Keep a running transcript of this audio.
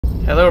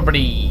Hello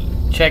everybody,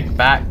 check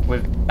back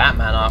with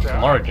Batman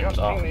Arkham Origins.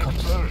 Oh, the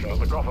explosion of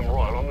the Gotham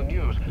Royal on the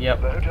news.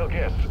 Yep. The hotel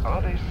guests,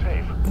 are they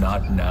safe?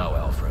 Not now,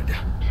 Alfred.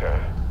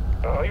 Sir,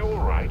 are you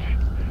alright?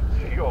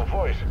 Your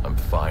voice... I'm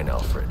fine,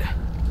 Alfred.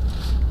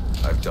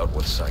 I've dealt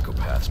with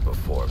psychopaths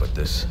before, but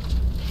this...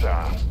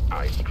 Sir,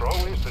 I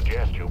strongly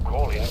suggest you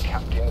call in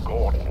Captain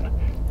Gordon.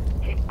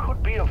 He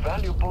could be a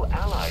valuable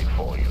ally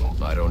for you.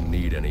 I don't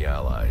need any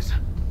allies.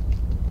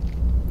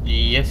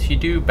 Yes you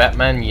do,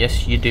 Batman,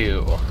 yes you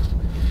do.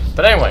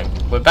 But anyway,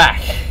 we're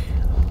back.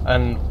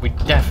 And we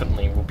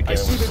definitely will be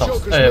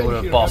dealing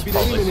with a boss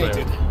probably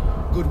soon.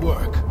 Good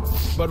work.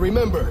 But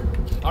remember,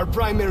 our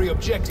primary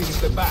objective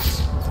is the Bat.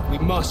 We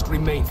must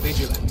remain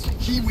vigilant.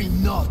 He will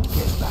not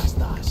get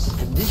past us.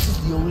 And this is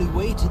the only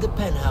way to the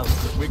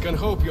penthouse. We can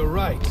hope you're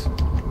right,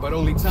 but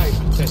only time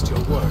will test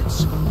your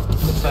words.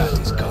 The Bat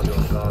is coming.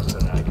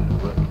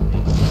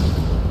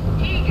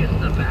 He gets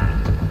the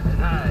Bat,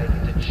 and I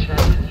get to chat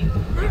with you.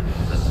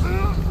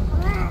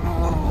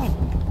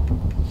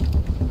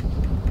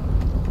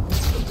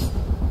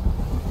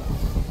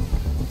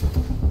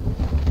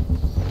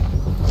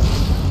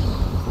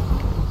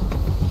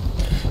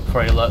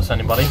 Before he alerts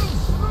anybody. I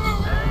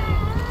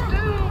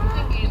don't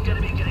think he's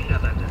gonna be getting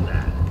up after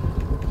that.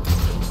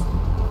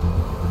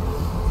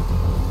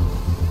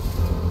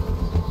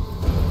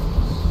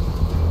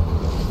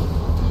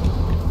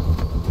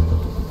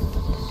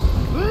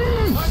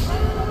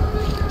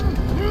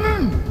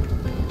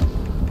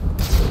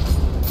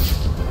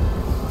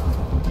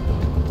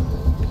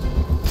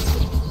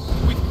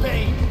 With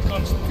pain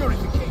comes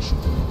purification.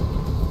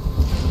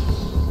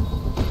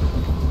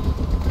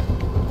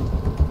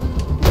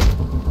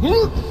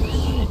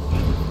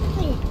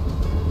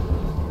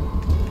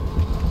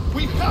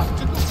 We have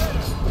to do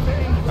better.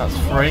 That's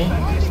free. Well,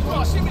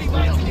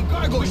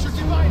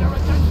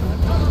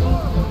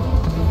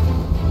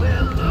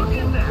 look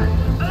at that.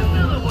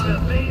 Another one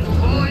of Bane's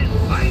boys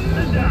fighting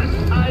the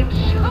dust. I'm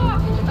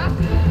shocked.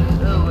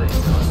 Oh, wait,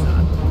 no,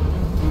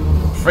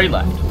 not. Free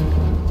left.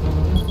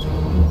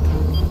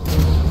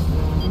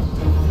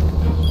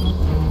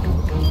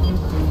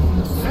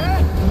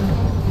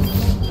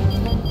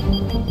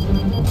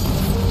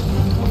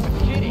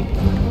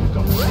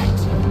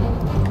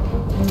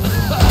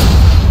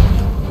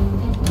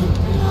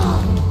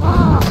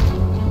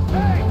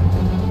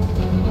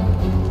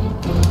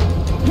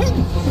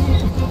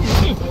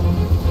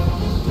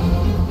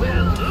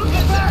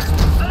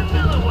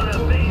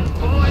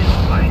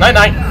 Night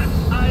night.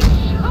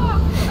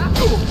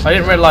 I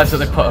didn't realise that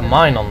they put a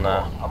mine on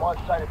there. I'm on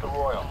site at the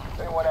Royal.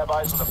 Anyone have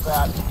eyes on the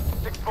Bat?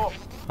 6-4.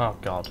 Oh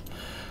god.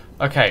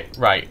 Okay,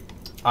 right.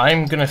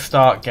 I'm gonna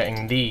start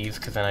getting these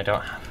because then I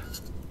don't have.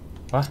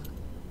 What?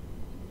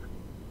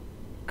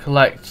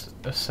 Collect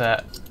a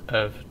set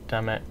of,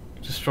 damn it,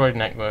 destroyed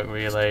network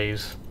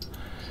relays.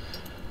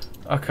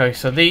 Okay,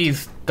 so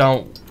these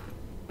don't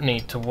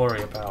need to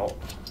worry about.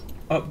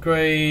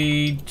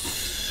 Upgrades.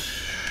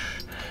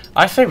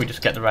 I say we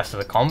just get the rest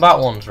of the combat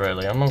ones,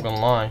 really. I'm not gonna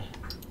lie.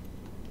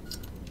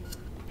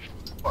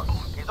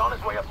 He's on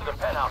his way up to the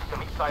penthouse to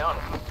meet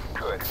Psionic.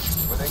 Good.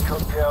 When they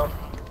come down,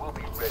 we'll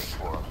be ready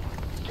for him.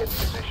 Get in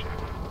position.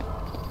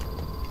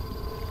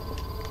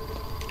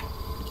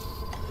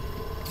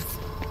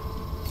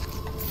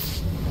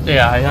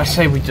 Yeah, I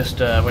say we just,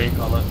 what do you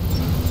call it?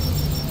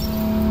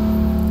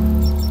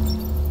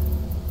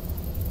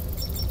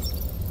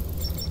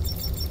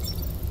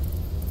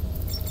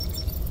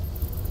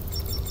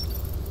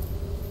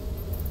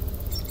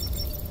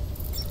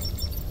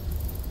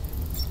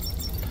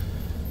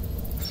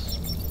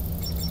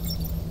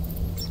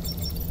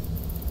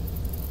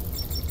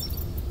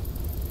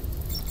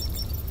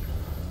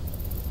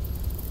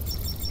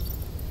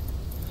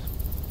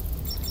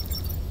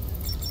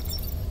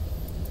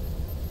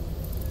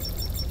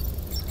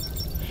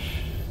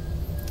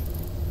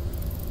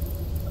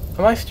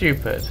 Am I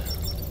stupid?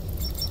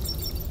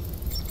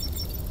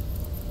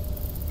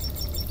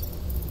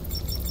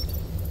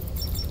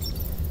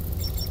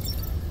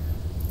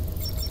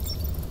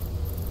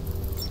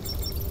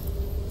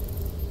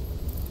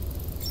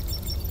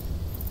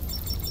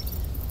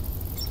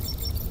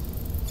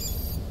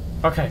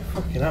 Okay,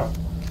 fucking hell.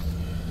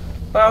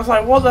 But I was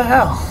like, what the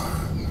hell?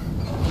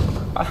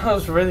 That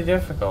was really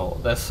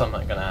difficult. There's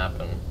something gonna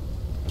happen.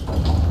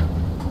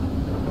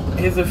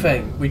 Here's the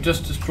thing, we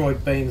just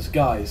destroyed Bane's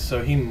guys,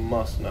 so he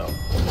must know.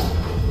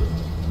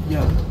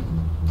 Yeah.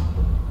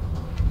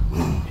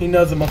 He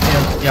knows I'm up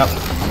here. Yep.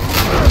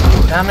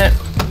 Damn it.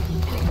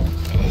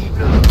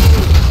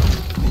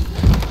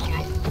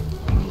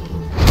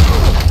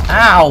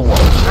 Ow!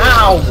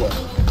 Ow!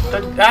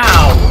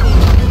 Ow!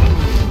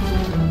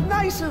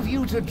 Nice of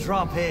you to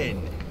drop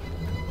in.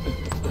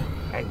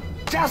 And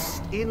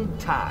just in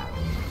time.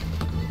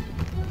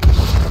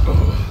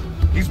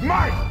 He's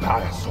mine,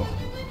 Palazzo.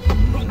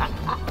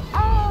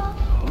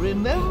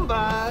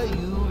 Remember,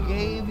 you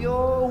gave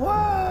your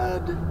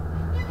word.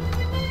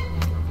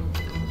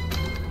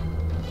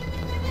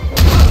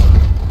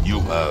 You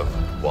have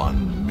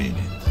 1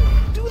 minute.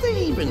 Do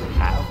they even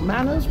have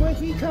manners where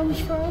he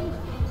comes from?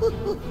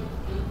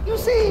 You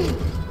see,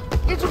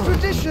 it's a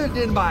tradition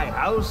in my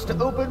house to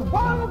open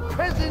one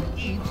present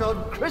each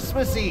on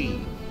Christmas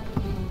Eve.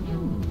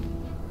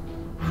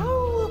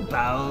 How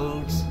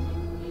about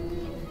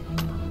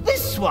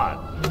this one?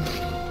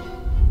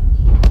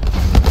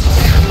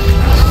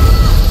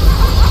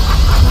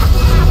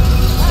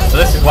 So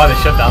this is why they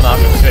shut down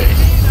Arkham City.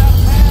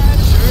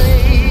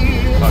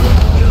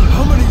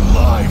 How many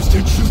lives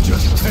did you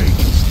just take?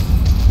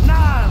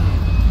 None.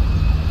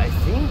 I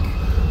think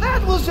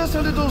that was just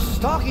a little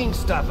stocking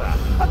stuffer.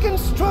 A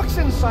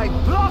construction site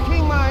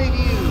blocking my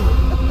view.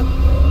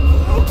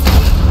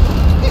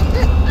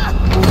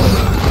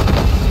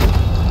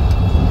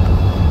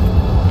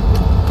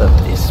 But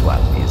this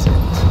one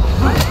isn't.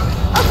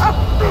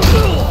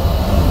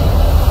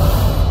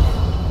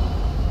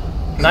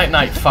 Night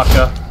night,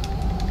 fucker.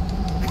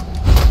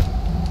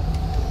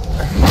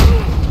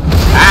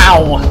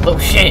 Ow! Little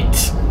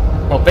shit!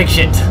 Well, big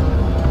shit.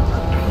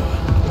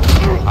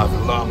 I've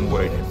long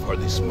waited for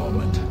this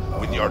moment.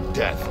 With your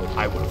death,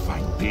 I will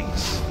find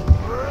peace.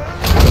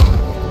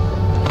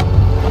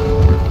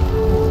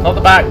 Not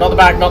the back, not the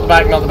back, not the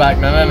back, not the back.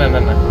 No, no, no, no,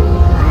 no.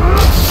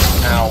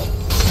 Ow.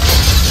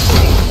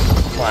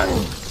 What?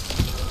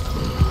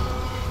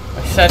 I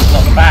said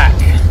not the back.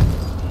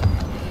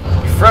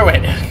 You threw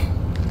it.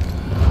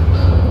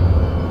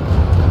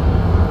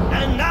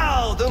 And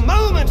now, the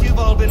moment you've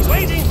all been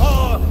waiting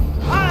for,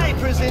 I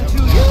present to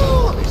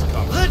you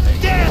the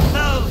death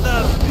of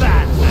the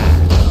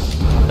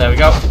Batman. There we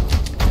go.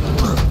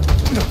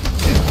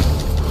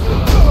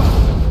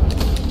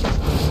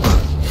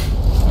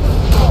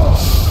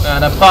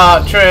 And a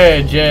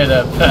partridge in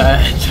a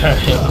pear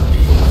tree.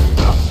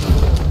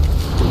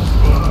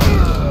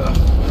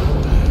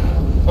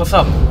 What's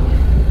up?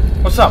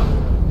 What's up?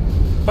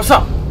 What's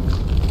up?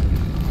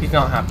 He's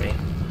not happy.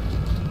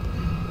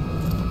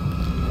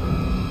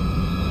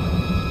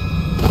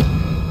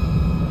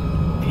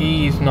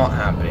 He's not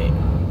happy.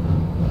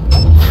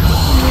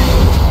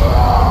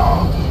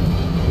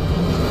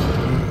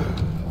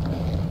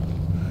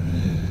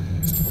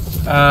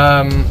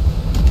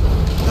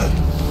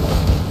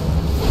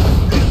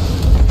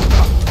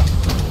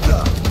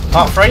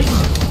 Part 3?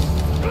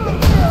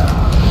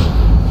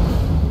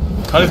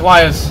 Cut his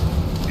wires.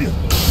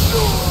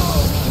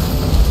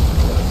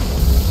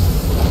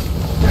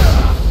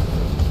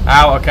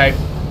 Ow, okay.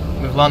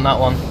 We've learned that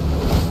one.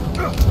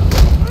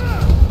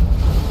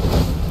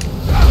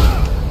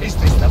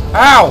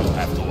 Ow!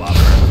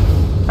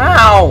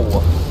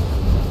 Ow!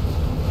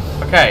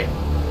 Okay.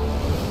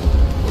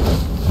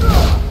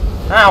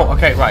 Ow!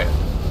 Okay, right.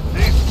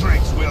 These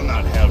tricks will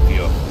not help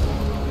you.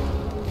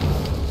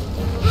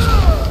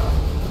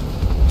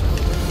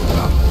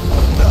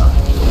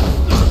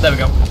 There we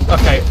go.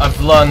 Okay,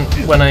 I've learned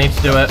when I need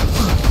to do it.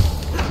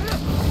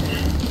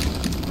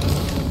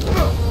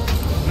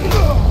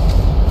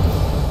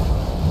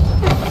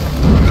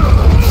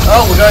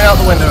 Oh, we're going out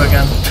the window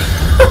again.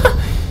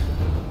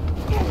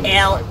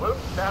 I won't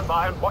stand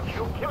by and watch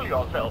you kill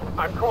yourself.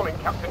 I'm calling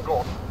Captain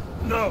Gordon.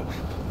 No,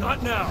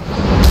 not now.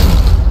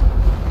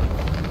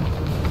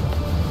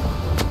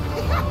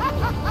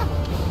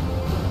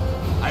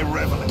 I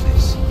revel in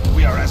this.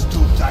 We are as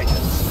two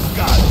titans,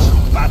 gods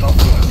who battle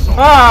for a soul.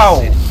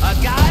 Ow!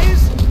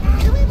 Guys,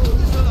 can we move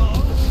this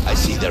along? I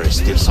see there is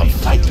still some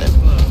fight left.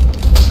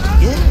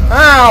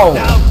 Ow!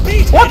 Now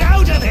beat it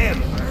out of him!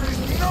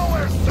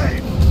 Nowhere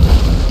safe.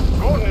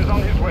 Gordon is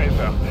on his way,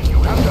 sir.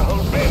 You have to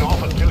hold Bane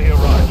off until he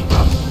arrives.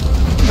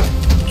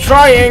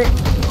 Trying!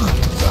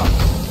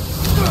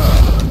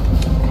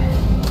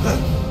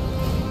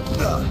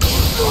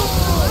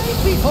 Right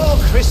before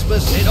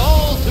Christmas, it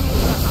all through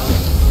the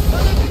house.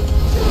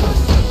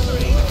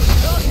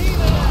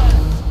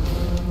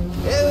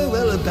 Oh,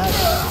 well, about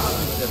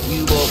a few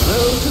more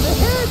blows to the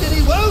head and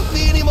he won't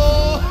be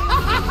anymore.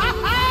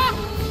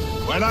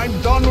 When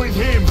I'm done with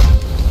him,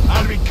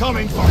 I'll be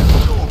coming for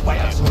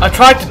you. I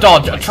tried to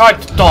dodge. I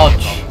tried to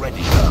dodge.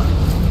 Ready.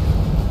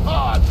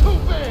 Ah, too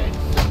bad.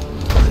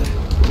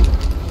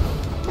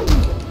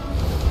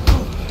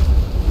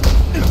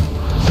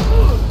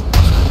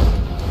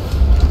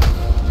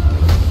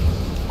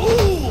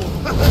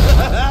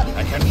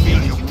 I can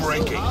feel you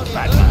breaking,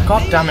 Batman.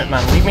 God damn it,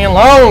 man. Leave me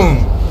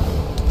alone.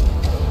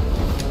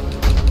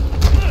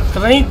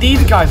 Because I need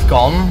these guys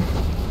gone.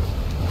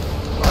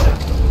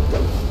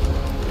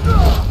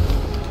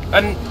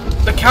 And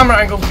the camera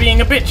angle's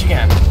being a bitch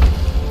again.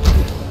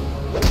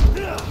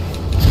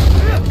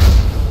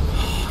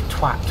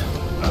 Twat.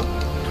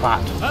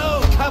 Twat.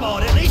 Oh, come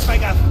on, at least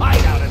make a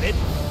fight out of it.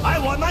 I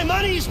want my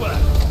money's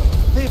worth.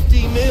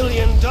 $50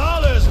 million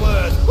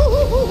worth.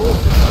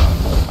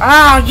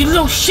 Ah, you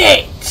little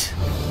shit!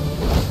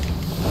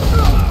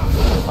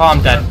 Oh,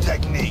 I'm dead.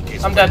 Technique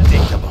is I'm dead.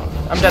 predictable.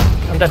 I'm dead.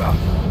 I'm dead.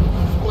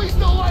 Squeeze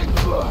the light.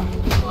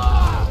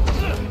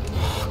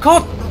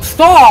 God,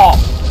 stop!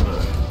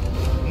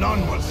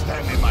 None will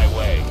stand in my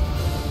way.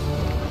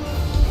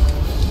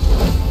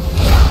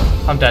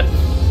 I'm dead.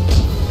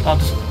 I'll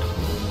just...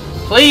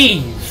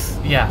 Please!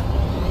 Yeah.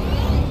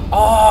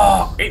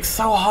 Oh, it's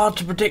so hard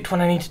to predict when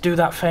I need to do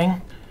that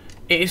thing.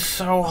 It is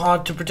so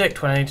hard to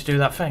predict when I need to do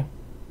that thing.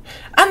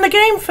 And the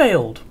game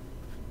failed!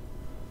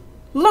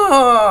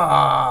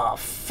 La,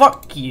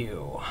 fuck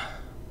you.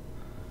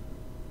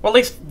 Well, at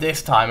least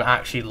this time it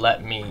actually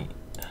let me...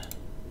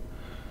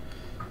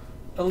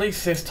 At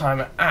least this time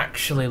it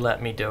actually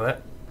let me do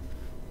it.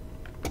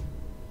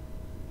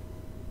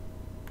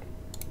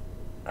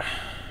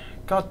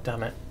 God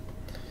damn it.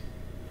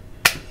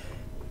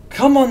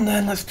 Come on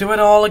then, let's do it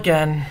all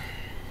again.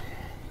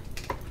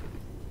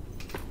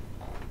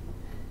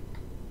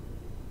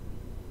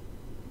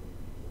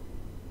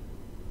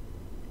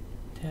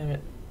 Damn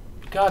it.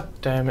 God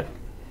damn it.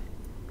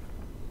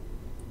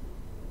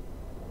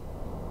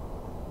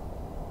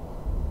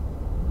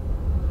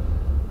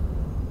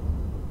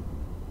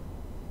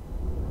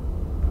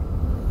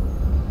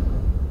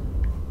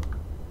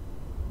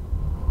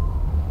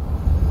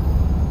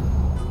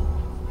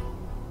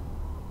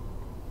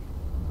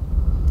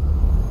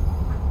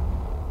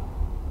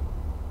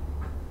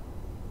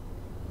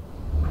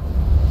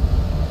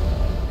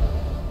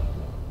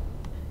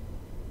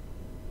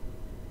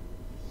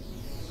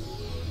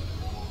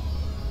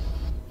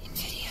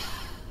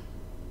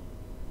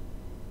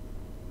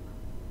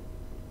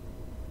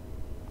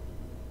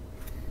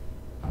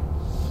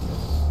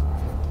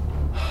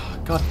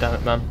 God damn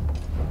it, man.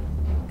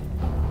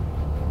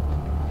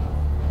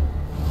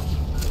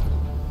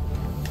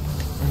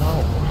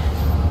 No.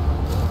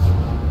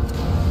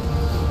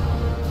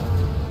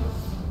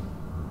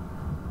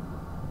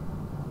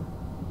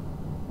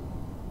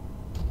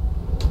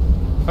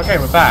 Okay,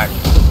 we're back.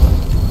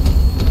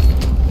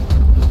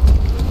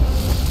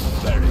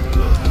 Very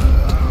good.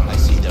 I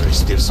see there is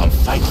still some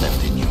fight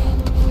left in you.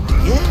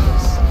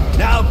 Yes.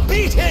 Now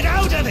beat it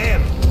out of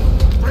him!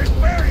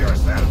 Prepare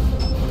yourself!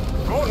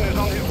 Gordon is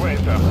on his way,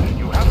 sir.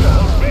 You have to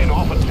hold Bane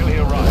off until he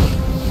arrives.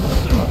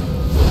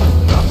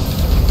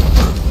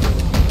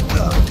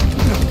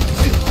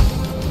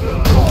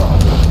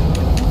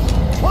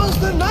 Was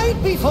the night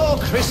before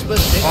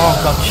Christmas.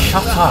 Oh God,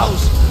 shut up.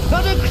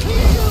 Not a clear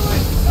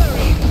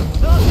worry,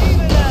 not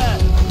even a...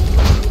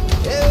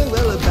 Oh,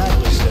 well, a bad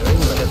was stirring,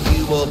 but a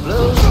few more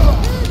blows,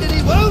 and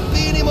it won't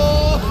be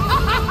anymore.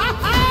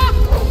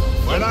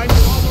 When I'm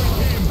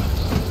following him,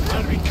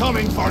 I'll be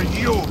coming for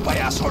you,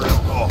 Payaso.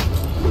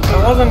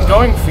 I wasn't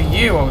going for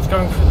you, I was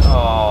going for...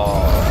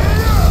 Oh.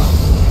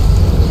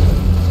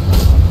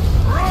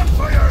 Run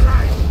for your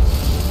life!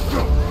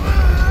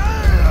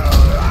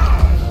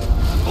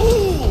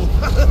 Ooh!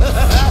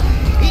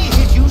 He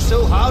hit you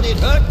so hard it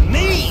hurt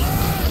me!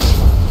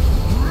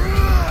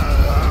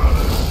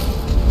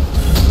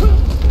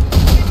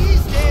 If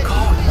he's dead, we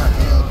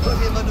still put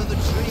him under the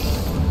tree.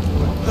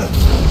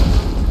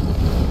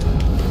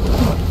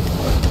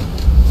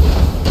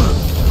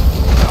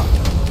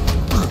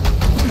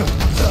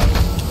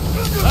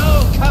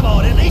 Oh, come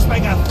on, at least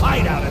make a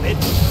fight out of it.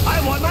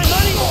 I want my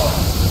money more.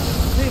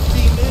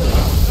 $50 million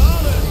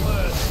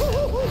worth.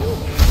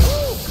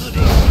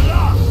 Goody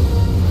luck.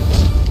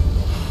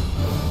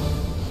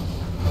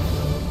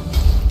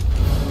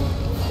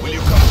 Will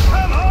you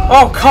come on?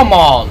 Oh, come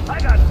on! I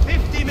got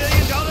 $50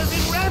 million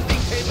in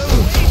wrapping paper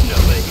waiting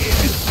over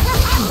here.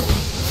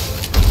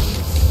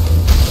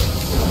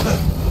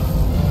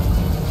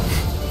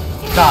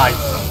 Die.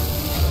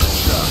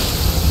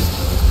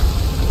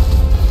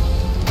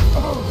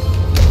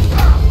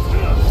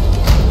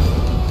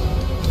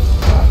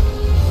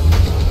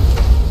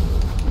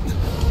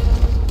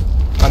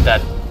 I'm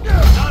dead.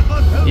 Not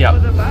much hope Yep. for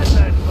the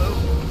Batman folk.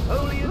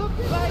 Only look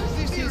like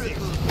this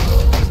miracle.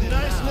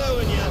 Nice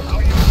knowing you.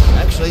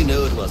 Actually,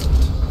 no, it wasn't.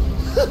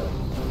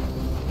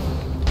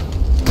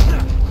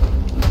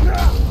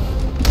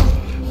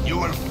 You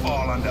will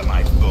fall under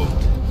my boot.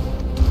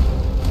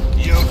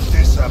 You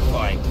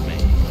disappoint me.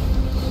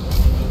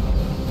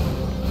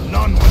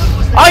 None will...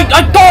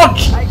 I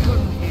dodged! I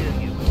couldn't hear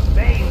you.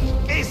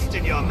 Bane's fist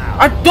in your mouth.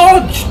 I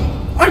dodged!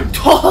 I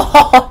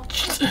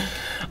dodged!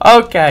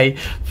 Okay,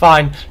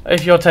 fine,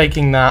 if you're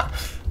taking that.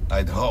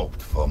 I'd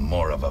hoped for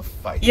more of a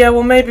fight. Yeah,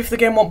 well maybe if the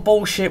game wasn't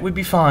bullshit, we'd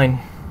be fine.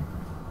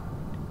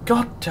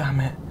 God damn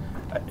it.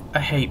 I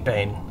hate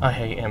Bane. I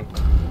hate him.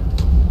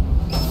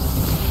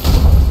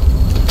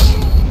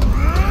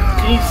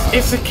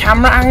 It's the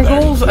camera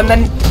angles, and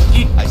then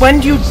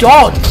when do you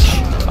dodge?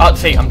 Oh,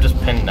 see, I'm just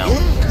pinned now.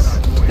 Yes.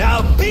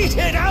 Now beat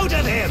it out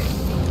of him!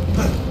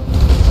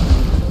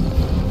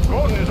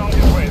 Gordon is on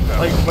his way, sir.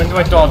 Like, when do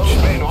I dodge?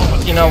 Bane off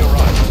until You know. he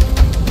arrives.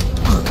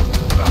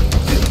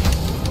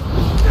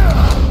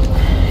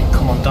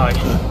 Come on, die.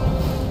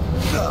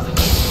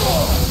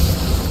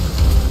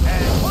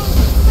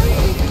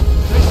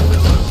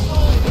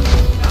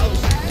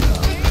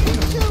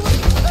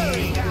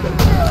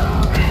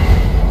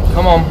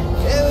 Come on.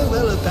 Oh,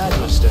 well, a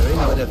bad was stirring,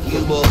 but a few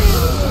more.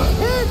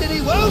 And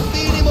it won't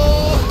be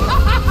anymore.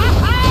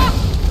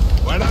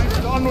 When I'm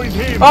done with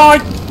him... Oh,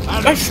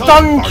 I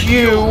stunned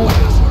you.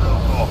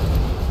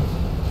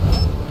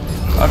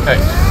 Okay.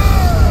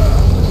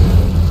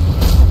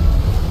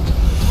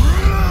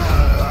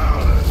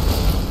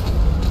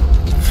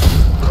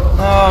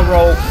 Oh,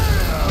 roll.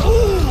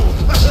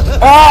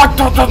 Oh,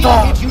 da, da,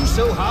 da. He hit you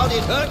so hard How'd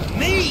it hurt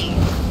me?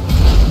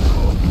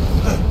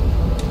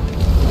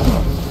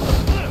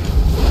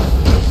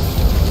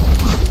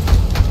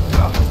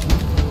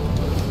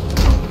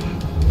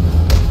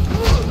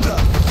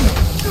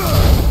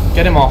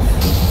 Get him off.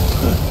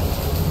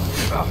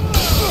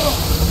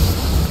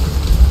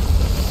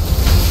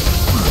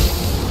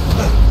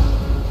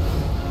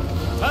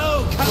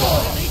 Oh, come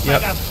on, at least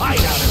Yep. make a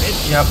fight out of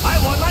it. Yep. I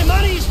want my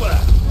money's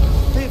worth.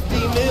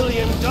 $50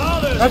 million.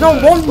 I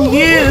don't want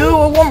you,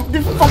 I want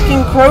the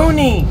fucking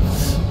cronies.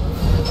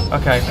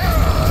 Okay.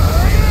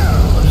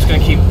 I'm just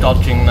gonna keep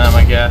dodging them,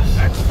 I guess.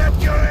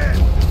 Accept your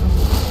end.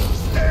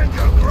 Stand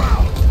your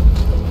ground.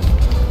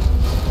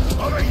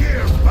 Over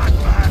here,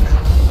 Batman.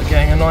 They're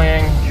getting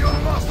annoying. You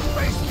must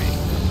face me.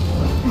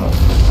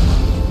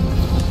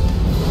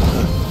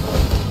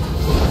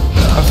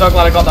 I'm so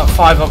glad I got that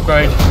 5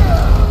 upgrade.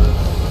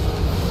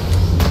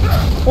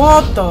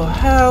 What the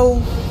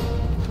hell?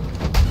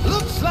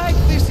 Looks like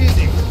this is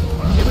it.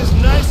 It was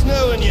nice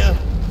knowing you.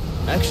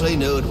 Actually,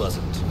 no, it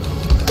wasn't.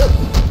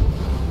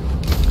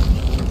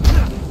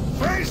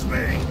 Face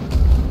me.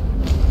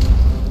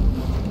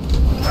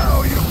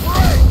 Now you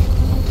break.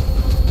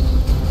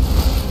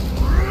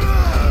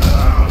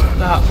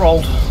 That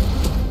rolled.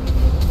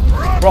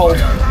 Run Rolled.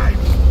 for your life.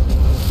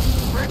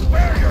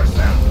 Prepare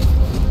yourself.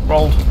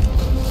 Rolled.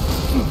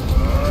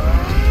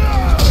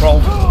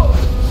 Rolled. Rolled.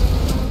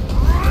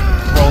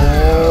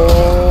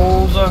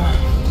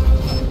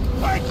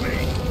 Fight me.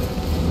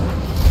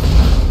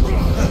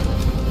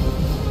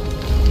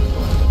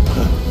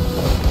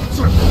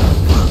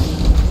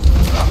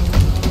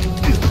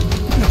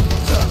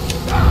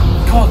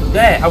 God,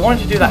 there. I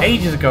wanted to do that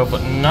ages ago,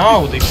 but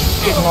no, they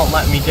did not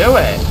let me do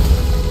it.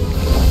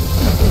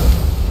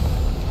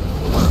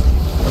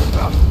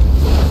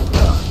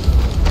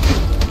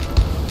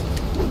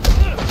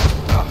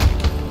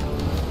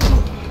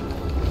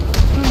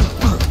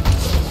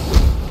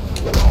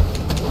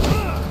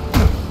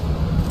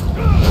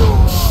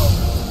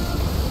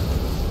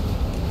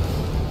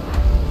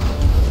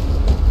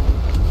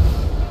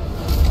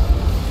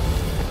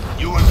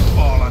 You will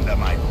fall under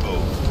my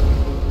boot.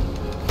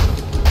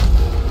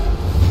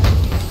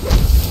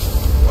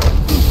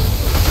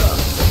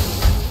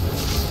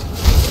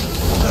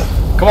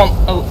 Come on,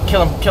 oh,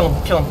 kill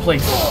him,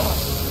 please.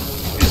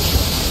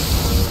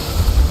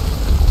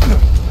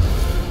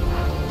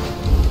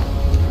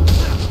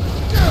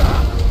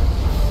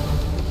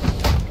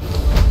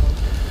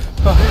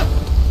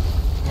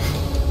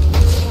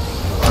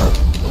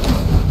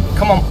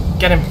 Come on,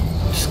 get him.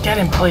 Just get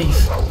him,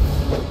 please.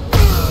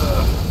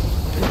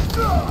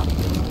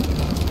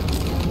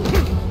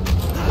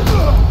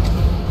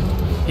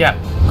 Yeah,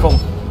 cool.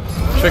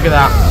 Trigger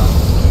that.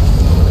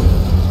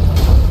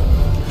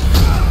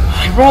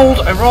 I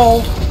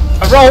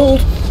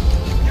rolled!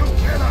 You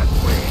cannot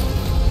win.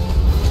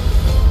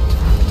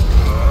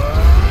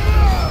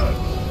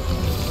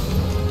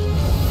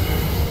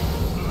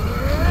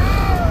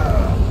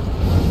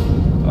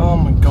 Oh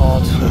my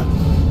god.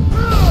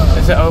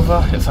 Is it over?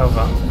 It's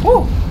over.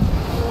 Whew!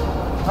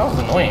 That was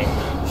annoying.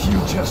 You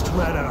just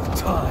ran out of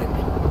time.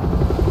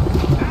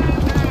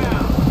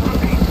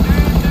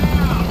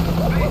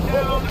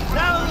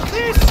 Now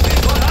this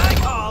is what I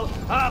call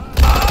a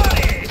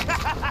party!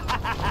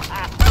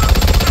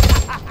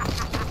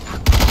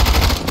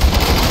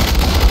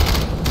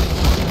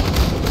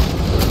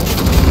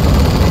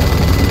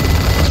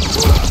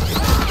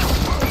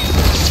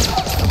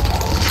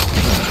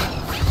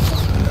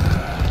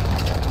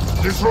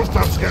 This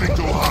rooftop's getting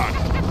too hot.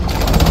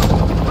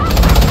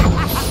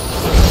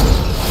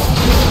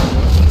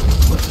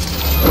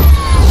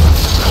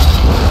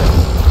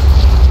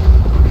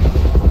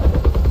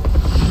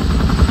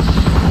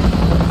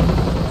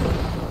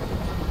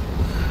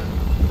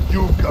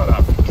 You got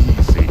off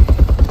easy.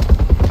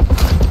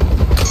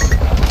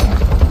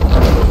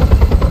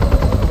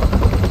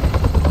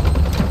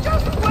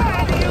 Just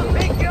where do you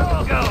think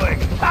you're going,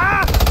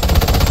 huh?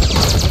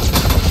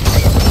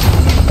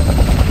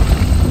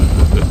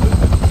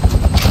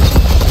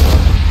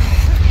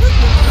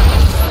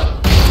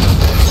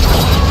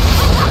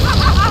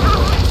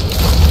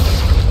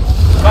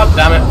 God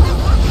damn it.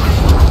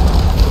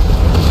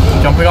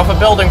 Jumping off a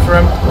building for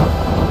him.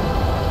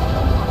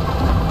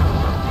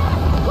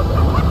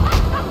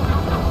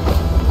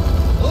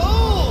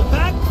 Oh,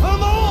 back for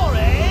more,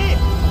 eh?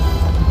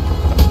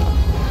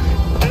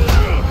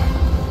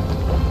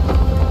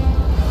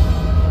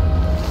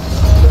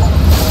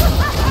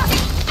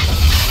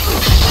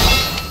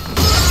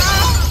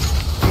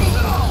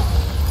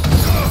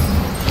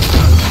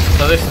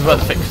 So this is where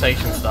the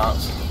fixation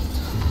starts.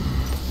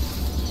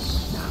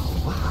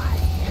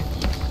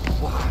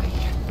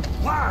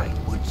 Why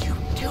would you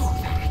do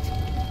that?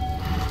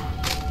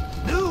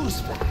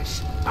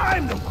 Newsflash!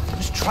 I'm the one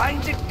who's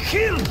trying to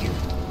kill you!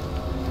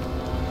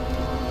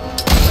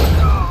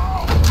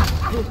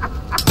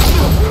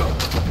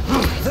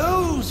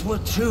 Those were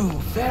two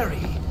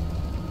very,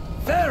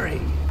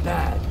 very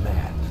bad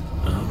men.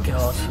 Oh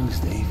god. Things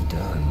they've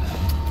done.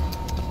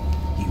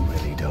 You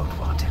really don't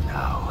want to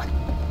know.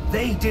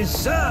 They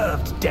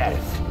deserved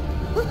death.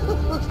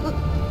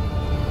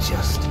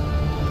 Just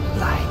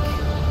like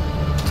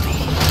me.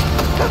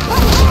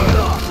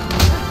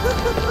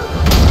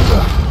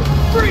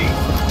 Freeze!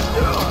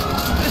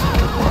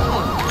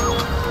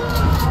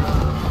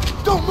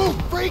 Don't move,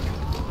 freak!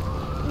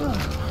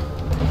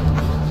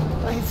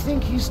 I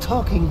think he's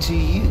talking to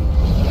you.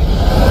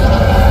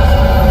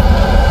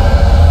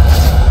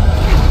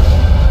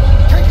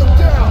 Take him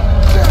down!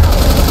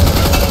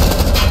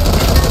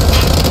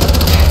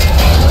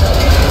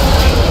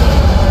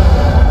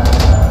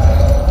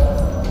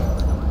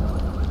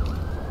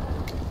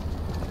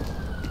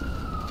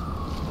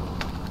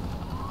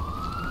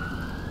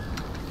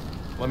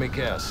 Let me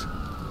guess.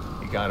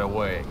 He got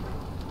away.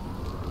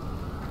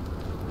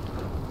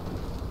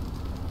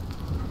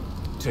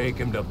 Take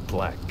him to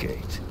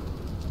Blackgate.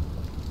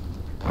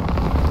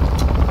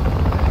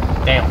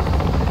 Damn.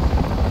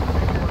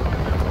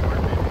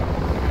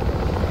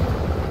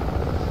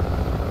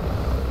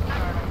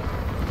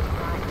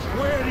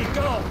 Where'd he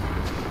go?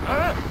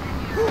 Huh?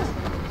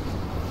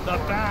 The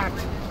Bat.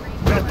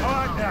 The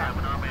partner.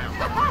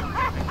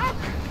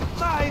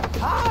 My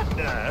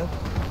partner?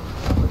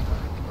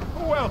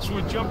 Who else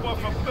would jump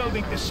off a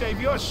building to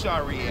save your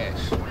sorry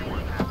ass?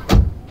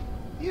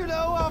 You know,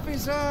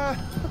 officer. I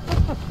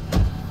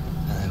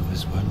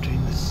was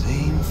wondering the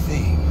same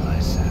thing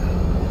myself.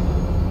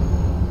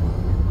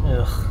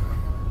 Ugh.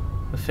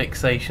 The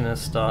fixation has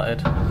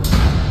started.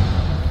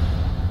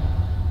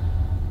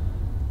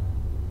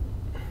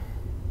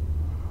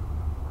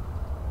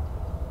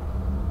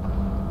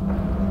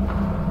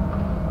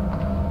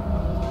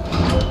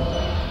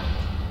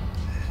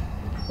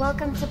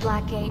 Welcome to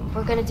Blackgate.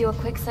 We're gonna do a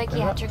quick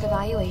psychiatric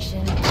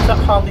evaluation. Is that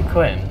Harley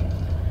Quinn?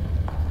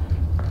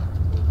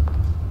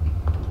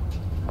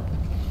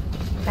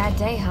 Bad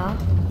day, huh?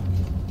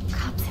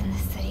 Cops in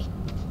this city.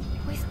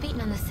 Always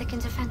beating on the sick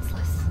and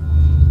defenseless.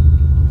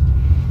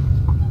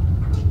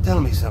 Tell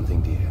me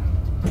something, dear.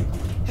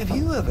 Have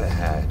you ever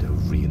had a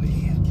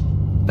really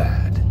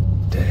bad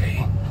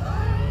day?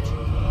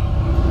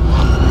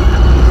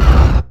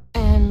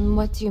 And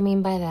what do you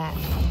mean by that?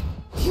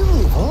 You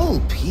of all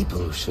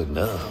people should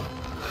know.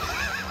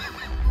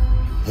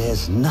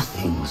 There's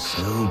nothing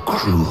so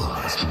cruel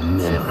as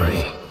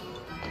memory.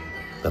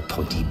 The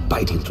pointy,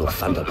 biting little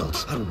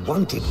thunderbolts,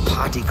 unwanted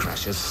party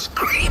crashers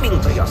screaming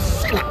through your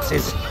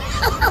synapses.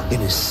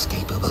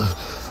 Inescapable,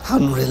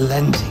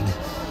 unrelenting,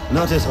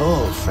 not at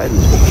all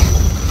friendly.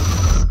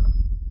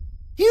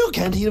 You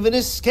can't even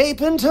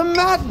escape into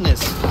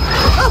madness.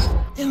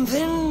 And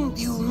then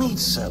you meet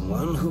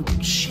someone who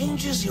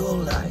changes your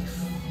life.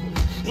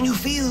 And you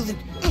feel that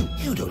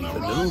you don't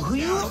even know who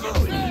you are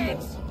anymore.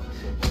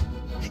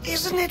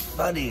 Isn't it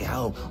funny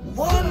how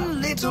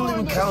one little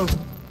encounter...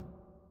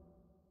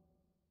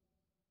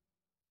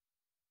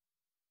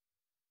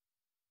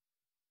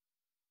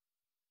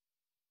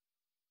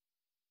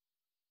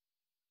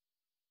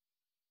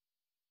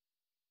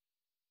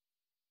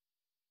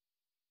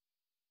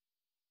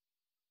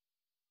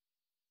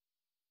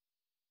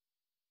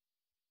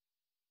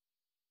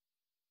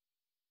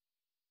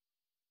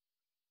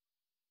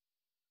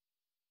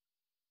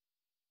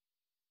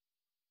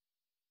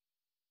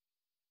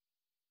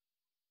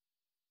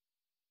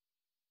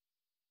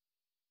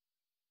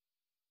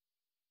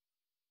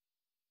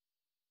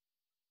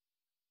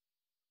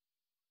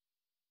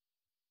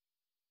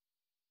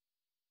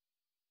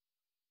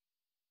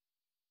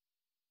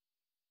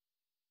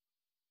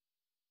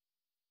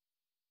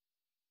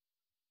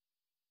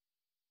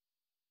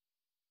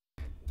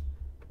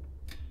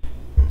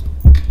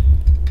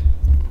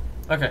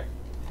 Okay.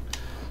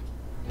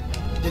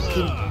 that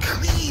can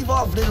cleave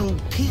off little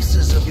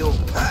pieces of your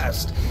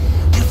past,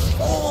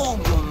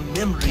 deform your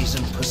memories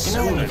and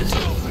personas,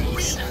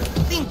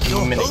 rethink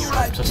your whole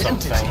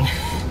identity.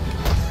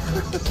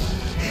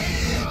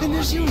 And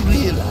as you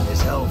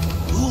realize how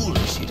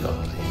foolish it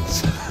all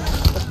is,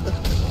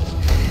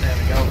 There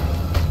we go.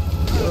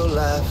 your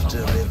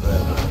laughter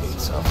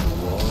reverberates off the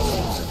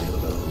walls of your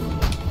own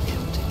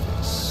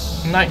emptiness.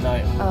 Night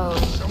night. Oh,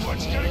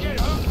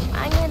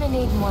 I'm gonna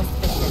need more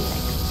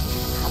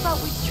specifics. How about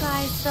we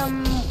try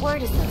some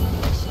word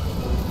association?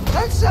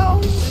 That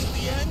sounds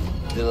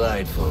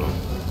delightful.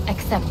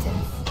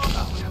 Acceptance.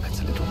 Oh, now that's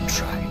a little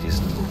trite,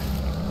 isn't it?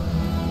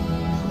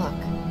 Look,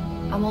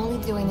 I'm only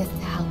doing this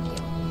to help you.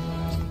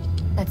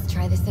 Let's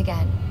try this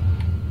again.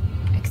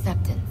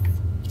 Acceptance.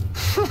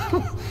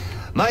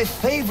 My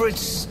favorite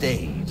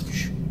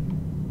stage.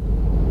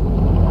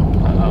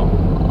 Uh-oh.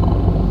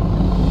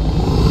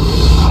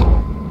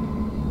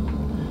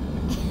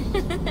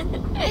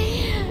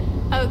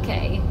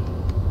 Okay.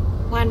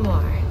 One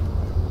more.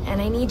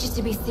 And I need you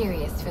to be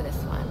serious for this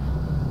one.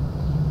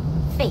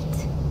 Fate.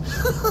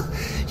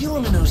 You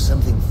want to know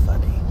something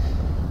funny?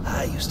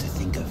 I used to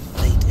think of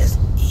fate as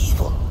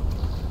evil.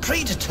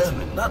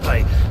 Predetermined, not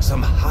by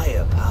some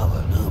higher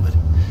power, no, but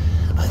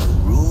by the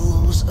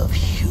rules of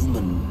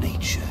human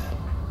nature.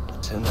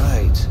 But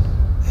tonight,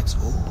 that's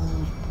all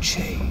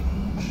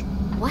changed.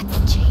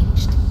 What's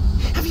changed?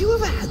 Have you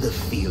ever had the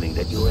feeling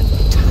that your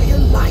entire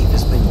life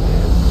has been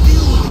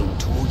building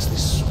towards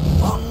this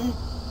one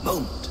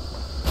moment.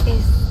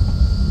 Is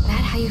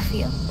that how you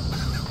feel?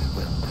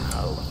 Well,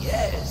 now,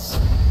 yes.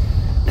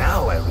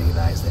 Now I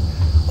realize that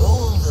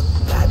all the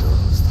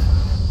battles, the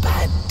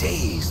bad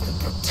days, the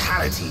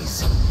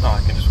brutalities... Oh,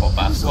 I can just walk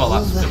past. Well,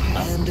 that's the good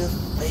enough. hand of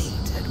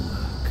fate at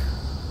work.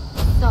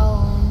 So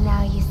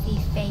now you see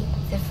fate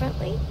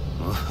differently?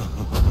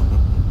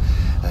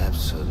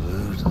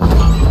 Absolutely.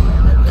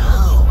 And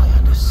now I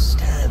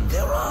understand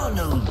there are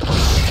no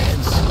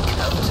chance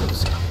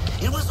encounters.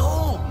 It was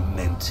all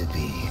meant to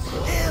be.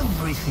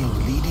 Everything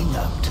leading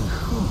up to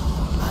who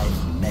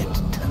I've met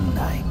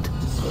tonight.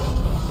 So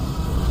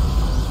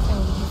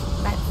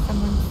you've met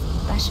someone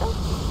special?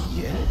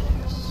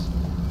 Yes.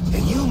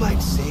 And you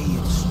might say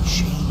it's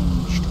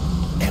changed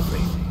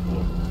everything.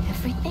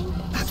 Everything?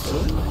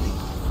 Absolutely.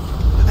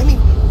 I mean,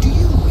 do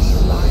you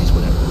realize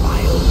what a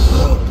vile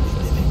world we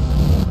live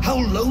in? How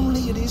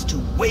lonely it is to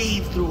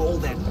wade through all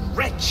that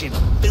wretched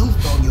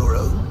filth on your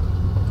own?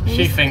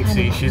 She thinks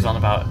she's on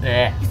about...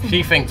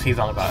 She thinks he's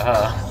on about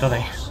her,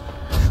 doesn't he?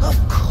 Of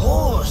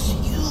course,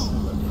 you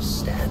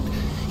understand.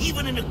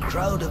 Even in a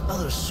crowd of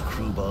other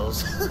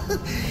screwballs,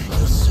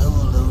 you're so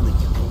alone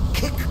that you can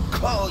kick,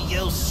 claw,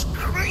 yell,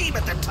 scream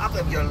at the top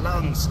of your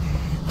lungs.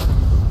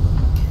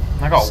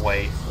 I gotta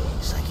wait.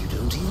 It's like you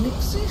don't even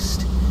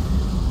exist.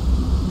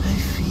 I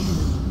feel...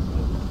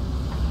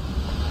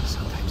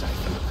 Sometimes I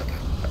feel like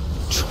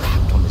I'm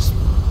trapped on this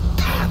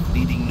path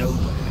leading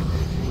nowhere.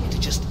 Into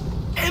just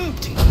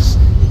emptiness.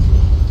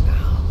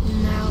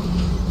 Now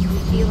you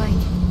feel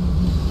like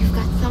you've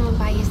got someone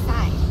by your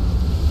side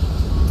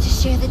to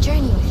share the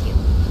journey with you.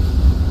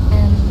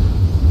 And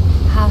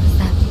how does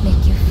that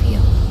make you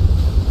feel?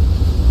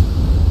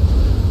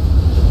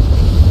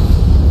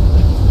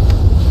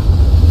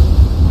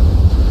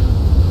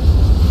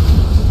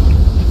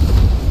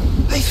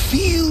 I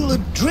feel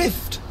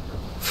adrift,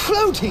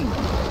 floating,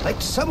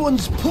 like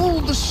someone's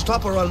pulled the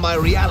stopper on my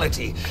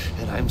reality,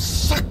 and I'm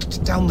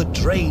sucked down the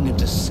drain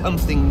into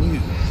something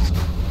new.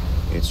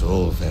 It's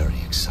all very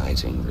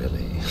exciting,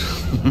 really.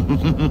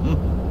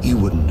 You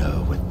wouldn't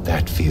know what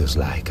that feels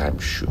like, I'm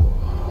sure.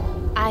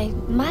 I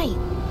might.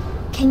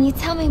 Can you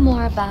tell me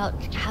more about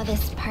how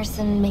this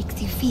person makes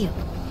you feel?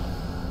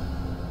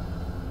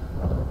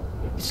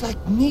 It's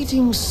like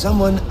meeting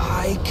someone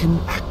I can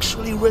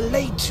actually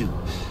relate to.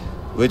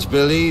 Which,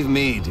 believe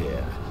me,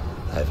 dear,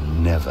 I've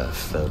never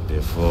felt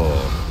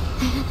before.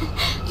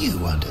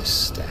 You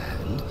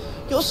understand.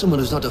 You're someone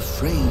who's not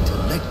afraid to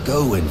let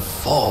go and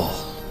fall.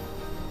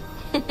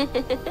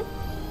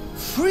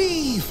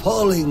 Free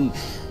falling,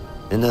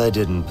 and I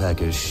didn't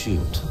pack a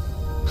chute.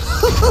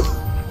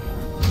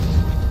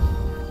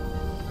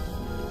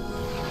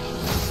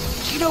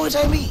 Do you know what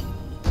I mean?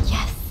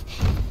 Yes.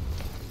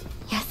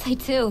 Yes, I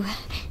do.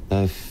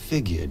 I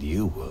figured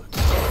you would.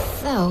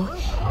 So,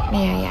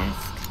 may I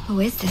ask, who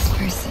is this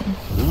person?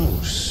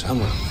 Oh,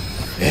 someone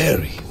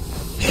very,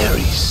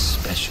 very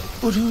special.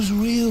 But whose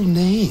real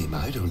name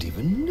I don't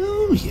even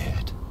know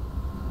yet.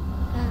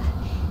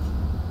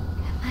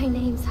 My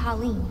name's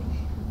Harleen.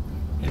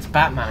 It's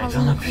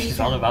Batman. He's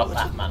on about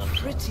Batman.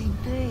 Pretty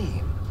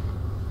name.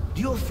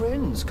 Do your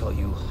friends call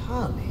you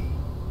Harley?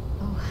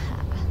 Oh,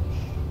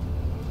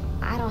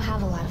 I don't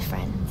have a lot of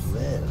friends.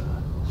 Well,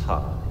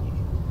 Harley,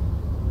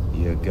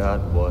 you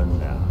got one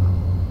now.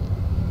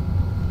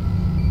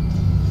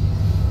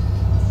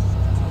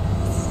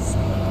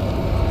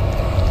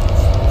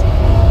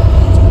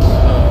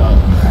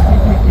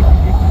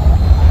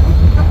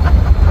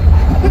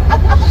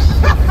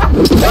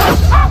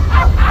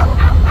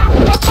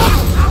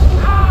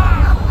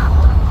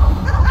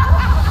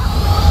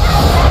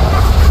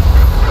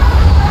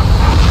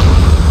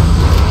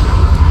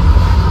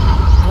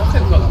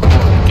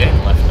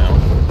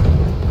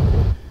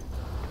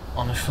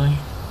 Honestly.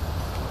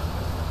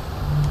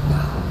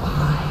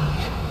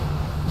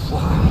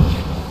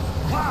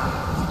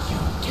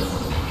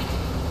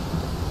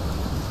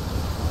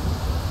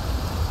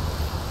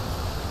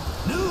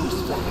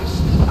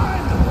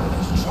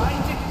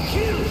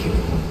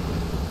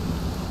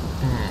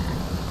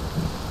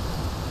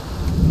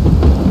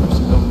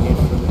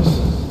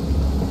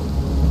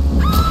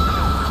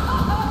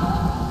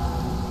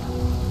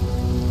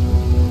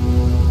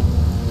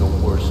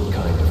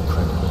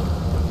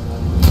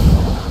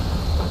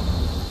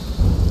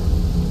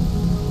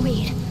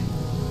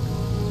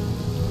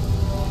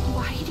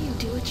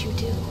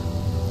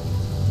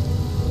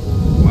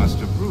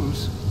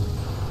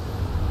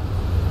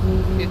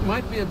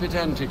 Might be a bit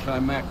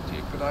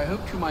anticlimactic, but I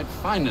hoped you might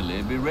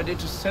finally be ready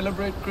to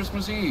celebrate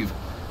Christmas Eve,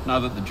 now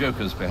that the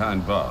Joker's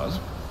behind bars.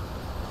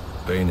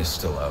 Bane is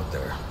still out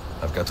there.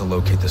 I've got to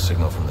locate the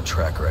signal from the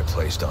tracker I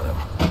placed on him.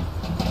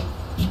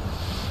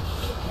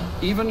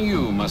 Even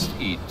you must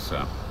eat,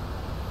 sir.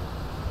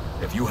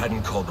 If you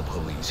hadn't called the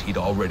police, he'd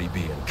already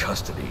be in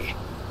custody.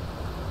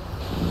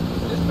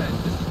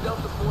 Dispatch, this is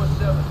Delta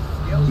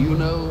 47. You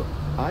know,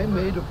 I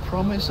made a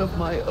promise of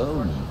my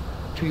own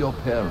to your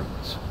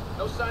parents.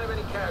 No sign of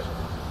any casualties.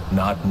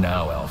 Not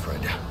now,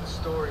 Alfred. The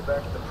story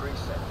back at the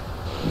precinct.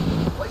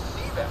 Place is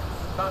evac.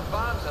 Found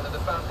bombs under the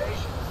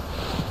foundation.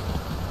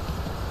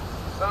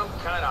 Some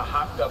kind of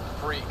hopped-up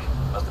freak.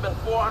 Must have been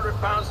 400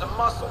 pounds of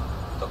muscle.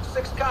 Took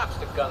 6 cops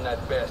to gun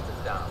that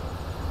bastard down.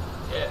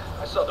 Yeah,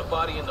 I saw the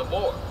body in the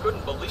morgue.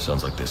 Couldn't believe it.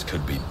 Sounds like this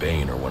could be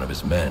Bane or one of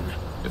his men.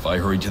 If I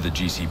hurry to the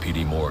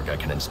GCPD morgue, I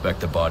can inspect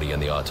the body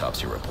and the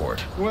autopsy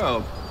report.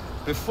 Well,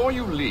 before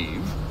you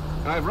leave,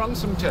 I've run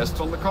some tests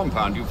on the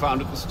compound you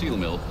found at the steel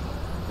mill.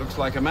 Looks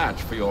like a match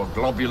for your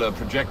globular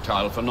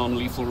projectile for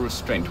non-lethal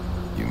restraint.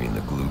 You mean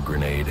the glue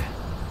grenade?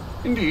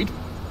 Indeed.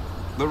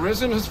 The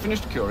resin has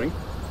finished curing.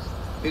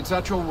 It's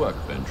at your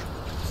workbench.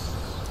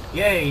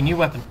 Yay, new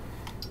weapon.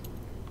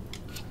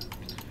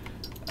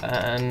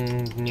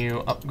 And new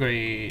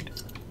upgrade.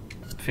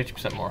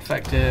 50% more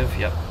effective,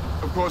 yep.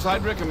 Of course,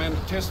 I'd recommend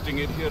testing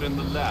it here in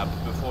the lab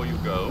before you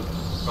go.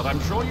 But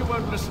I'm sure you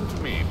won't listen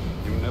to me.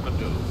 You never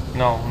do.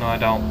 No, I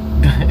don't.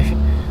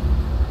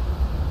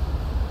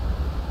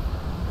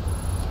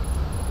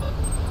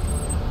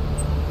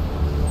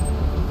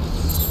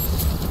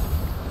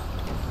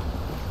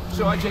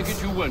 So I take it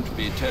you won't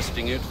be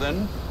testing it,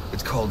 then?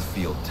 It's called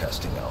field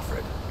testing,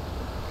 Alfred.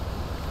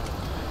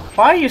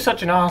 Why are you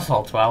such an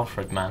asshole to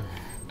Alfred, man?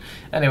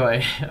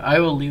 Anyway, I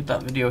will leave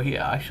that video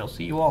here. I shall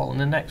see you all in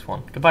the next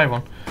one. Goodbye,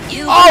 everyone.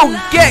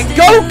 Oh, get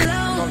Goke!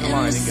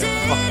 I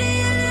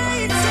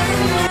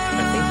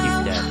think he's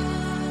dead.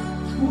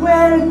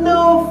 Well,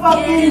 no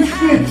fucking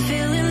shit!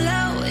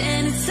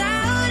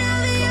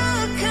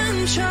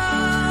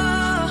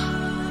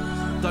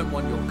 Don't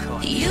want your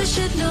car.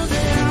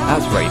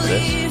 That's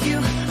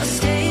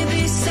racist.